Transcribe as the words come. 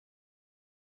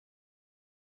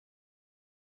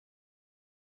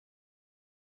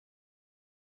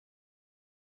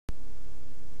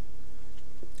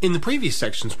In the previous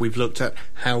sections we've looked at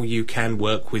how you can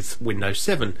work with Windows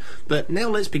 7, but now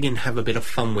let's begin to have a bit of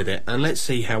fun with it and let's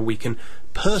see how we can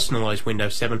personalise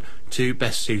Windows 7 to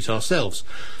best suit ourselves.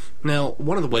 Now,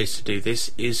 one of the ways to do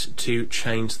this is to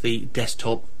change the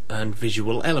desktop and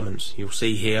visual elements. You'll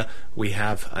see here we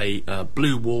have a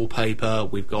blue wallpaper,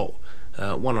 we've got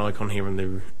one icon here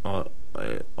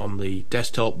on the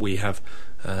desktop, we have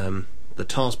the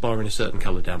taskbar in a certain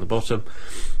colour down the bottom,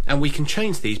 and we can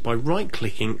change these by right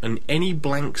clicking on any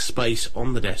blank space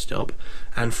on the desktop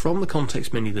and from the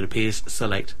context menu that appears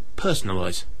select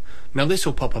Personalise. Now this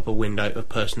will pop up a window of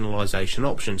personalisation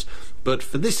options, but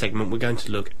for this segment we're going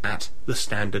to look at the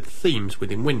standard themes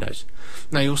within Windows.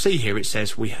 Now you'll see here it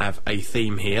says we have a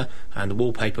theme here and the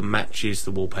wallpaper matches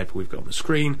the wallpaper we've got on the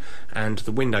screen, and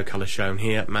the window colour shown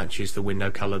here matches the window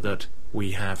colour that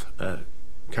we have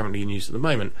currently in use at the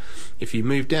moment. If you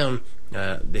move down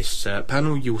this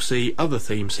panel you'll see other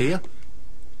themes here.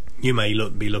 You may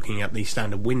be looking at the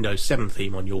standard Windows 7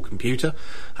 theme on your computer,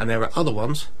 and there are other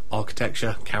ones,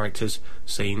 architecture, characters,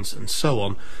 scenes and so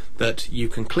on, that you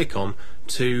can click on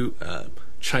to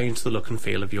change the look and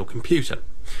feel of your computer.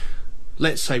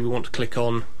 Let's say we want to click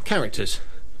on characters.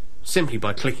 Simply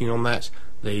by clicking on that,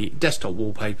 the desktop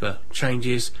wallpaper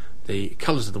changes, the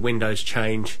colours of the windows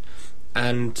change,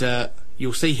 and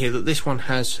you'll see here that this one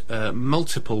has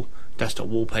multiple desktop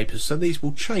wallpapers, so these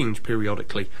will change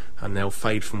periodically and they'll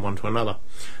fade from one to another.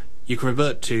 You can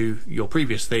revert to your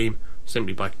previous theme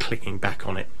simply by clicking back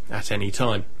on it at any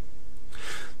time.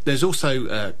 There's also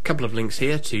a couple of links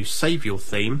here to save your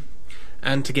theme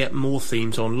and to get more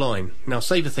themes online. Now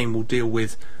save a theme we'll deal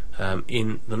with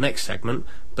in the next segment,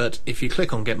 but if you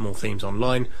click on get more themes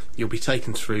online you'll be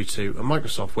taken through to a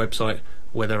Microsoft website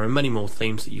where there are many more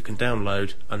themes that you can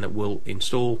download and that will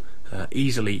install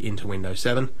easily into Windows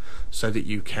 7 so that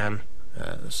you can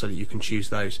choose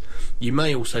those. You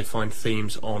may also find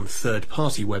themes on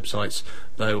third-party websites,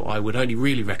 though I would only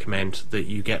really recommend that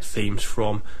you get themes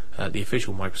from the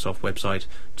official Microsoft website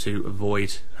to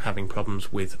avoid having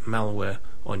problems with malware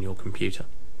on your computer.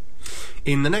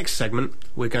 In the next segment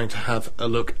we're going to have a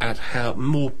look at how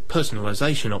more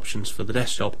personalisation options for the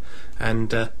desktop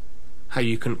and how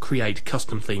you can create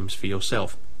custom themes for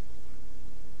yourself.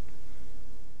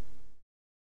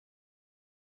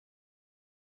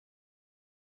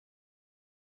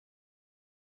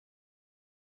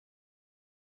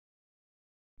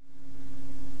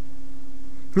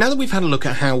 Now that we've had a look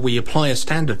at how we apply a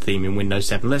standard theme in Windows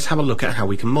 7, let's have a look at how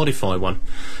we can modify one.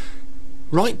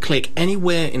 Right click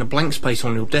anywhere in a blank space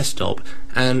on your desktop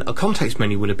and a context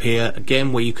menu will appear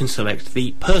again where you can select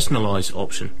the Personalise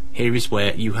option. Here is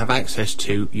where you have access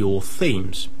to your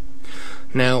themes.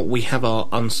 Now we have our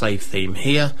unsaved theme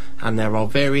here, and there are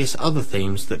various other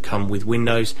themes that come with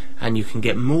Windows, and you can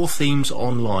get more themes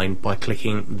online by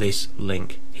clicking this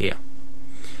link here.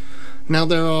 Now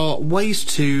there are ways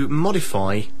to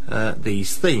modify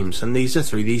these themes, and these are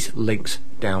through these links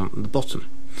down the bottom.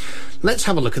 Let's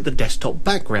have a look at the desktop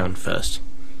background first.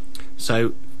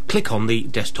 So click on the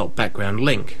desktop background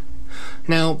link.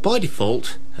 Now by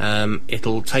default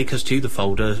it'll take us to the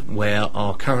folder where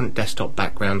our current desktop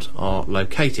backgrounds are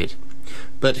located,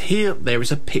 but here there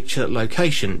is a picture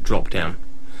location drop down.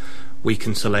 We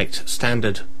can select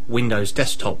standard Windows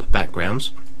desktop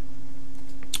backgrounds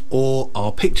or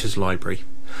our pictures library.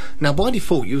 Now by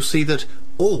default you'll see that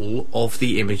all of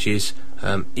the images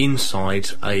inside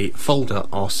a folder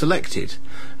are selected,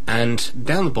 and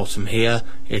down the bottom here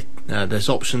there's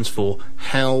options for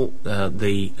how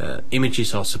the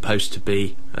images are supposed to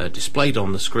be displayed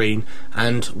on the screen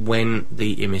and when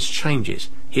the image changes.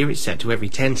 Here it's set to every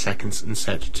 10 seconds and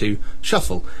set to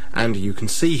shuffle, and you can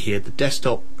see here the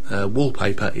desktop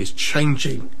wallpaper is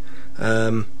changing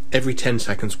every 10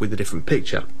 seconds with a different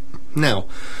picture. Now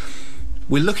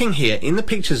we're looking here in the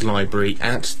pictures library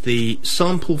at the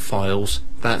sample files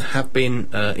that have been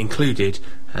included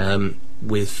for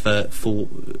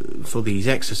these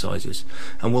exercises,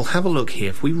 and we'll have a look here.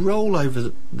 If we roll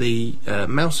over the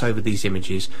mouse over these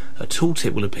images, a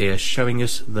tooltip will appear showing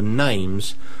us the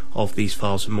names of these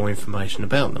files and more information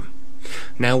about them.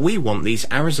 Now we want these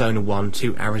Arizona 1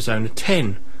 to Arizona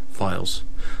 10 files,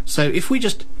 so if we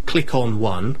just click on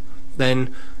one,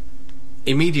 then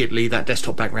immediately that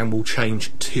desktop background will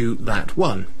change to that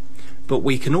one. But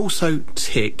we can also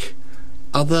tick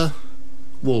other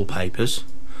wallpapers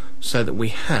so that we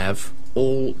have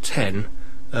all 10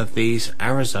 of these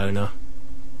Arizona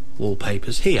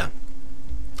wallpapers here.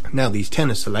 Now these 10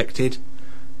 are selected,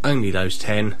 only those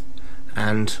 10,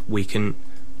 and we can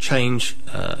change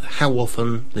how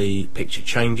often the picture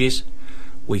changes,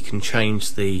 we can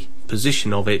change the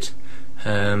position of it,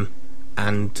 and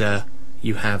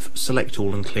you have select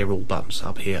all and clear all buttons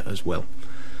up here as well.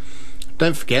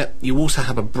 Don't forget, you also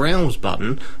have a browse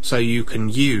button, so you can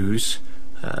use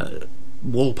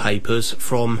wallpapers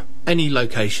from any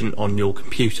location on your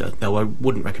computer, though I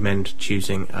wouldn't recommend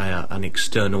choosing an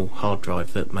external hard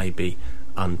drive that may be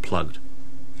unplugged.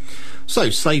 So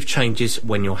save changes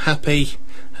when you're happy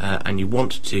and you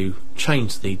want to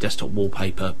change the desktop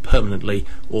wallpaper permanently,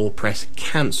 or press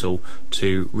cancel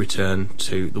to return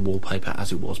to the wallpaper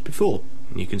as it was before.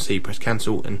 And you can see press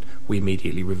cancel and we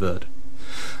immediately revert.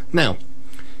 Now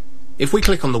if we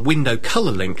click on the window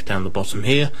color link down the bottom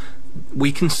here,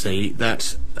 we can see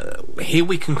that here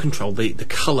we can control the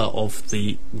color of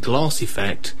the glass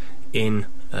effect in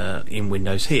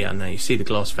Windows here. Now you see the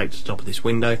glass effect at the top of this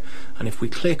window, and if we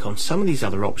click on some of these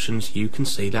other options, you can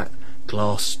see that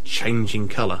glass changing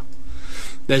color.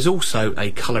 There's also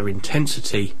a color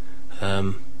intensity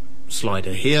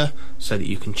slider here, so that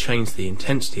you can change the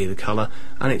intensity of the color,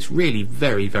 and it's really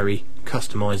very, very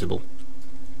customizable.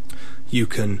 You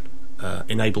can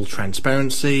enable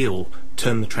transparency or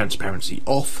turn the transparency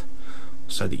off,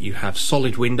 so that you have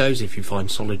solid windows if you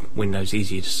find solid windows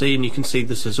easier to see, and you can see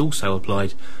this is also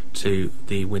applied to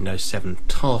the Windows 7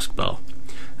 taskbar.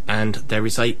 And there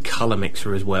is a colour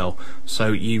mixer as well,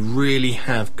 so you really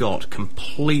have got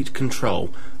complete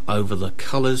control over the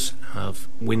colours of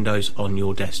windows on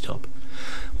your desktop.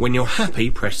 When you're happy,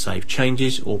 press Save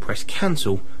Changes or press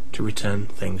Cancel to return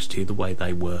things to the way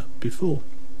they were before.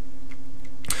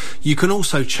 You can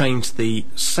also change the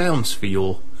sounds for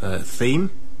your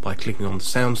theme by clicking on the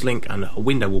sounds link, and a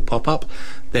window will pop up.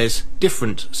 There's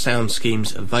different sound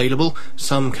schemes available.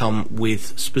 Some come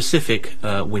with specific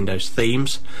Windows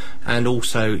themes, and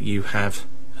also you have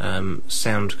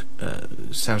sounds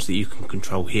that you can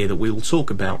control here that we will talk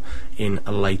about in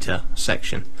a later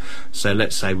section. So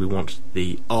let's say we want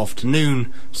the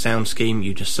afternoon sound scheme.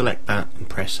 You just select that and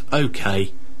press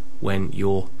OK when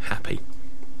you're happy.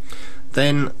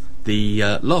 Then the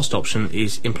last option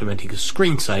is implementing a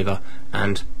screensaver,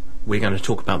 and we're going to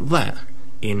talk about that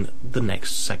in the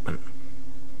next segment.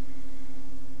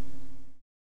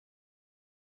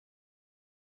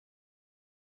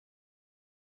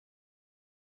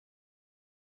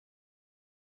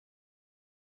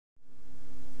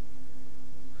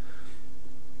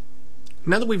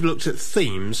 Now that we've looked at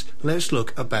themes, let's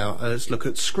look at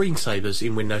screensavers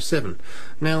in Windows 7.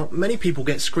 Now, many people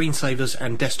get screensavers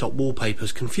and desktop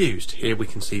wallpapers confused. Here we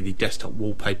can see the desktop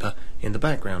wallpaper in the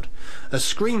background. A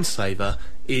screensaver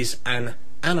is an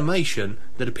animation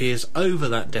that appears over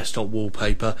that desktop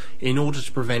wallpaper in order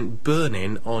to prevent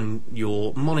burn-in on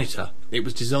your monitor. It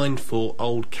was designed for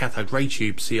old cathode ray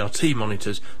tube CRT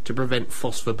monitors to prevent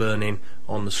phosphor burn-in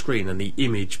on the screen and the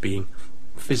image being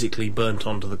physically burnt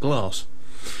onto the glass.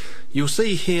 You'll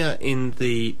see here in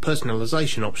the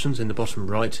personalization options in the bottom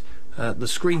right the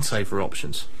screensaver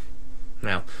options.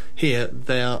 Now here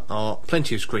there are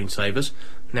plenty of screensavers.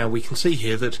 Now we can see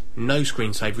here that no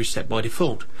screensaver is set by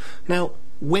default. Now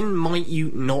when might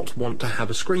you not want to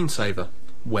have a screensaver?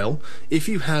 Well, if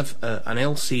you have an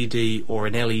LCD or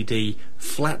an LED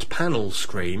flat panel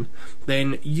screen,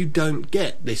 then you don't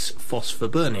get this phosphor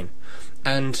burning.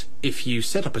 And if you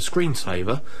set up a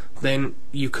screensaver, then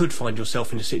you could find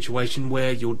yourself in a situation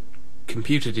where your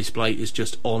computer display is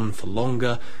just on for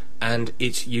longer and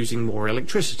it's using more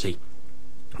electricity.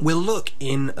 We'll look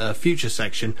in a future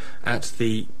section at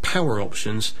the power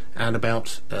options and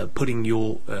about putting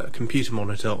your computer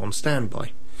monitor on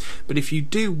standby. But if you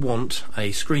do want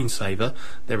a screensaver,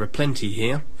 there are plenty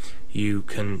here. You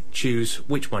can choose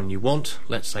which one you want.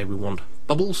 Let's say we want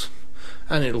bubbles,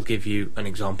 and it'll give you an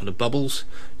example of bubbles.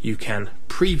 You can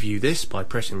preview this by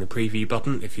pressing the preview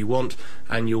button if you want,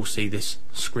 and you'll see this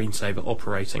screensaver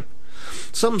operating.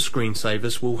 Some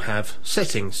screensavers will have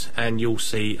settings, and you'll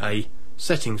see a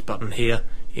settings button here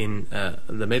in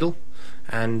the middle,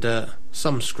 and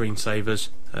some screensavers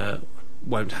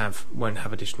won't have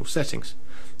additional settings.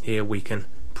 Here we can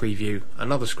preview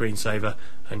another screensaver,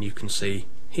 and you can see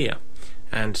here.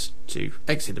 And to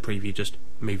exit the preview, just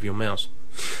move your mouse.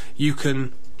 You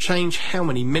can change how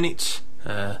many minutes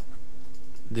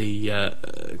the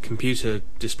computer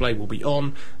display will be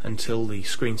on until the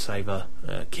screensaver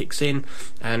kicks in,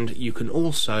 and you can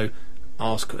also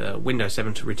ask Windows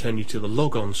 7 to return you to the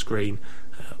logon screen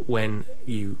when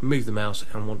you move the mouse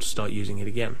and want to start using it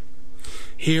again.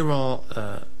 Here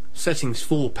are settings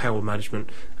for power management,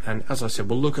 and as I said,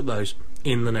 we'll look at those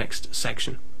in the next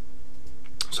section.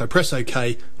 So press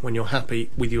OK when you're happy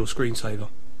with your screensaver.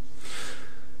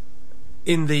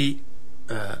 In the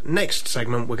next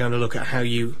segment, we're going to look at how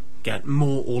you get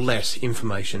more or less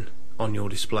information on your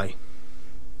display.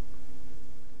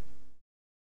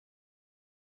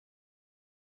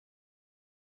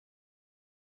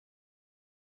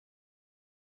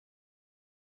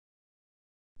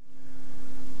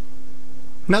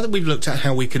 Now that we've looked at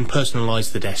how we can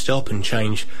personalise the desktop and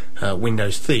change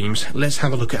Windows themes, let's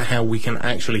have a look at how we can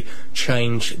actually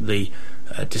change the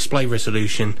display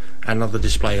resolution and other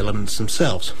display elements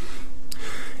themselves.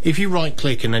 If you right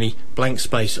click in any blank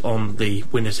space on the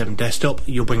Windows 7 desktop,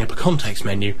 you'll bring up a context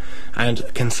menu and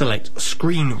can select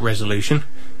screen resolution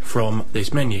from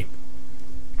this menu.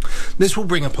 This will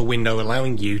bring up a window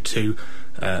allowing you to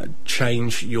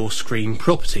change your screen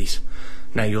properties.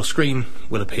 Now your screen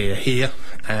will appear here,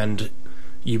 and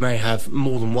you may have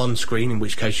more than one screen, in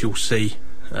which case you'll see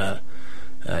a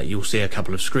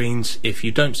couple of screens. If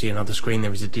you don't see another screen,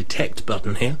 there is a detect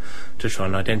button here to try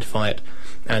and identify it,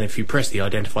 and if you press the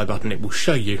identify button, it will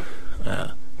show you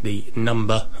the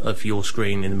number of your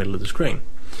screen in the middle of the screen.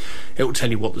 It will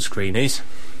tell you what the screen is.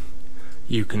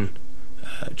 You can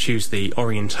choose the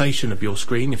orientation of your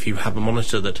screen. If you have a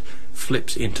monitor that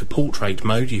flips into portrait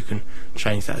mode, you can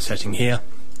change that setting here,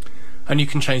 and you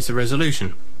can change the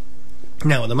resolution.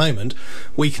 Now at the moment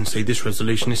we can see this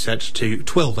resolution is set to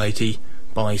 1280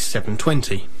 by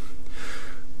 720.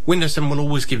 Windows 7 will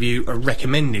always give you a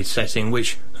recommended setting,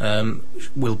 which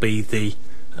will be the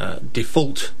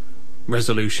default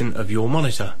resolution of your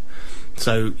monitor.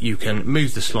 So you can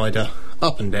move the slider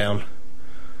up and down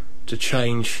to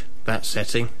change that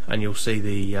setting, and you'll see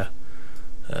the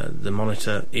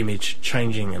monitor image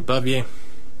changing above you.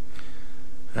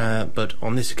 But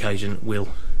on this occasion we'll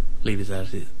leave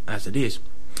it as it is.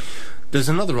 There's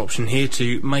another option here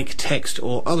to make text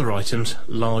or other items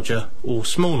larger or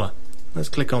smaller. Let's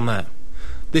click on that.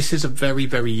 This is a very,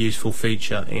 very useful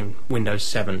feature in Windows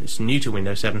 7. It's new to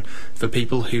Windows 7 for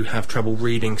people who have trouble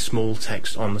reading small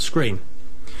text on the screen.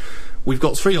 We've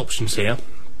got three options here.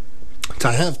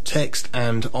 To have text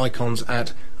and icons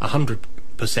at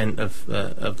 100%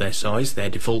 of their size, their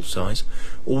default size,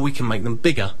 or we can make them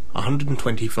bigger,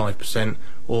 125%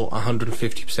 or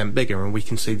 150% bigger, and we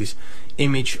can see this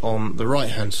image on the right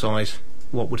hand side,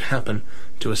 what would happen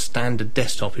to a standard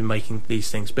desktop in making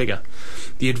these things bigger.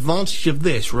 The advantage of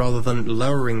this, rather than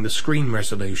lowering the screen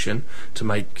resolution to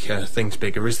make things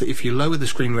bigger, is that if you lower the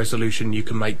screen resolution you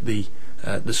can make the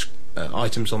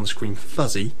items on the screen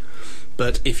fuzzy,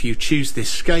 but if you choose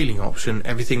this scaling option,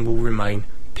 everything will remain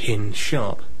pin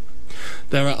sharp.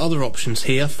 There are other options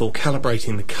here for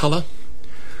calibrating the colour,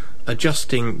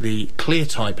 adjusting the clear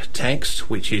type text,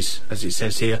 which is, as it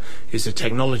says here, is a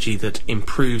technology that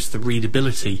improves the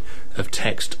readability of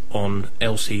text on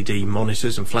LCD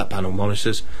monitors and flat panel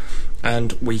monitors,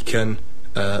 and we can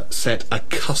set a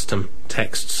custom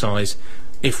text size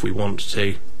if we want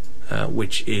to,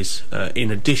 which is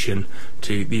in addition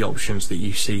to the options that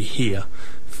you see here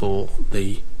for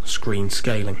the screen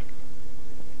scaling.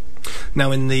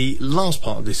 Now in the last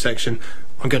part of this section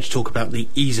I'm going to talk about the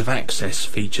ease of access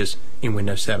features in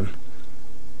Windows 7.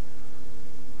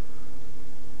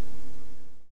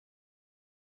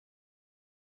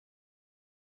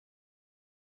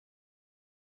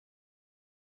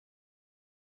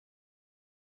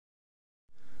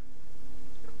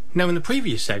 Now in the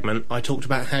previous segment I talked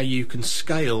about how you can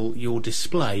scale your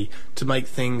display to make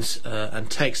things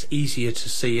and text easier to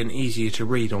see and easier to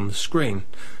read on the screen,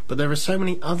 but there are so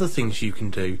many other things you can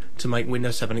do to make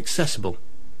Windows 7 accessible.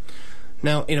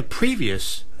 Now in a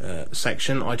previous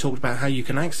section I talked about how you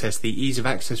can access the ease of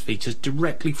access features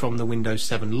directly from the Windows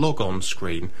 7 logon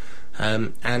screen,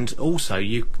 and also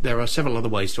there are several other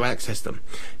ways to access them.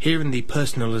 Here in the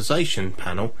personalization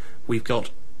panel we've got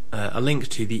a link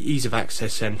to the Ease of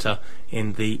Access Center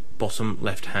in the bottom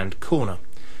left hand corner,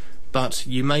 but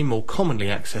you may more commonly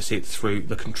access it through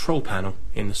the control panel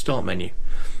in the start menu.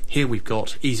 Here we've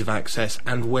got Ease of Access,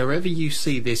 and wherever you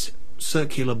see this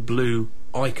circular blue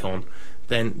icon,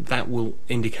 then that will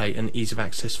indicate an Ease of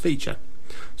Access feature.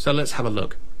 So let's have a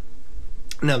look.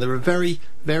 Now there are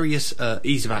various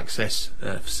Ease of Access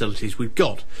facilities we've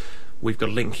got. We've got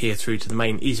a link here through to the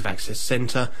main Ease of Access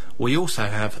Center. We also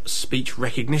have speech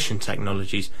recognition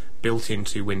technologies built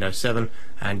into Windows 7,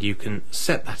 and you can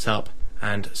set that up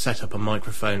and set up a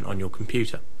microphone on your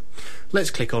computer.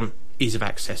 Let's click on Ease of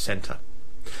Access Center.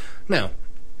 Now,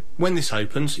 when this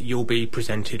opens, you'll be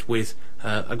presented with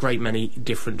a great many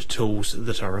different tools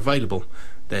that are available.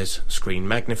 There's screen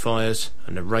magnifiers,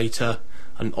 a narrator,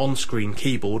 an on-screen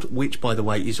keyboard, which by the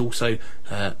way is also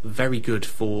very good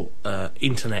for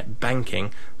internet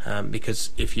banking, because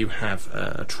if you have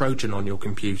a Trojan on your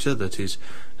computer that is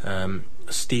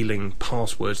stealing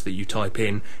passwords that you type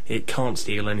in, it can't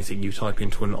steal anything you type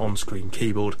into an on-screen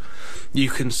keyboard. You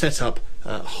can set up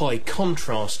high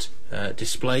contrast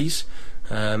displays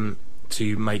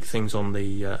to make things on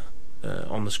the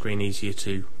screen easier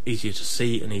to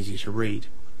see and easier to read.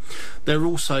 There are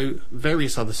also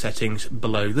various other settings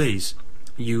below these.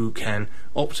 You can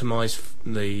optimize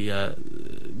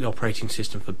the operating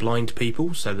system for blind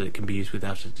people so that it can be used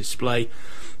without a display.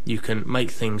 You can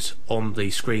make things on the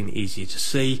screen easier to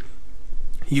see.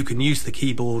 You can use the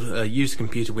keyboard, use the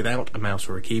computer without a mouse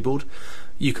or a keyboard.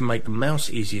 You can make the mouse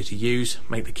easier to use,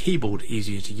 make the keyboard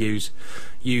easier to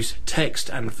use text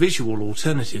and visual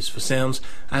alternatives for sounds,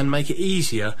 and make it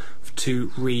easier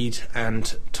to read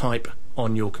and type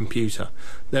on your computer.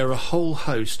 There are a whole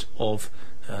host of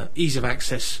ease of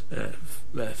access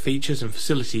features and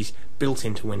facilities built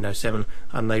into Windows 7,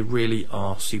 and they really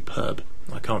are superb.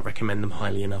 I can't recommend them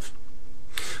highly enough.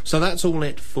 So that's all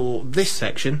it for this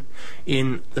section.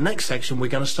 In the next section we're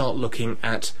going to start looking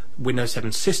at Windows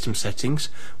 7 system settings,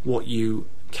 what you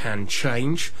can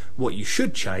change, what you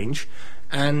should change,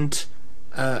 and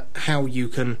how you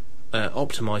can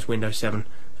optimize Windows 7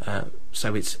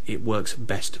 so it works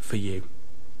best for you.